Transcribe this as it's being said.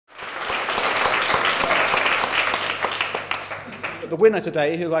the winner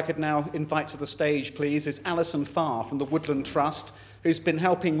today, who I could now invite to the stage, please, is Farr from the Woodland Trust, who's been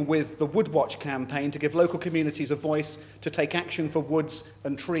helping with the Woodwatch campaign to give local communities a voice to take action for woods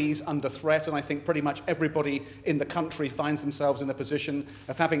and trees under threat. And I think pretty much everybody in the country finds themselves in a position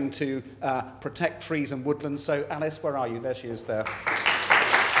of having to protect trees and woodlands. So Alice, where are you? There she is there.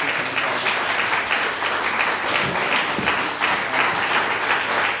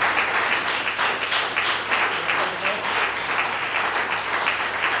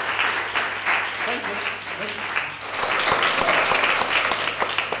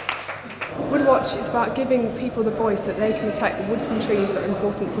 Woodwatch is about giving people the voice that they can protect the woods and trees that are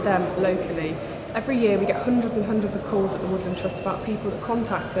important to them locally. Every year we get hundreds and hundreds of calls at the Woodland Trust about people that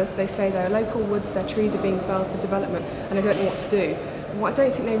contact us. They say their local woods, their trees are being felled for development and they don't know what to do. And what I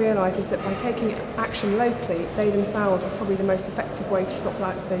don't think they realise is that by taking action locally, they themselves are probably the most effective way to stop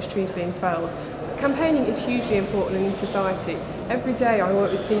those trees being felled. Campaigning is hugely important in society. Every day I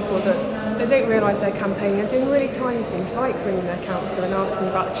work with people that they don't realise they're campaigning. They're doing really tiny things like ringing their councillor and asking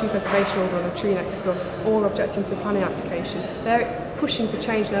about the tree preservation order on a tree next door or objecting to a planning application. They're pushing for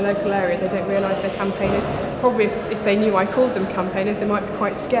change in their local area. They don't realise they're campaigners. Probably if they knew I called them campaigners, they might be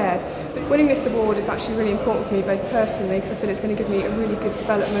quite scared. But winning this award is actually really important for me, both personally, because I feel it's going to give me a really good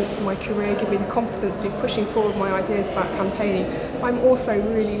development for my career, give me the confidence to be pushing forward my ideas about campaigning. But I'm also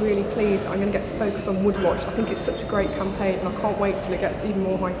really, really pleased that I'm going to get to focus on Woodwatch. I think it's such a great campaign and I can't wait till it gets even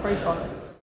more high profile.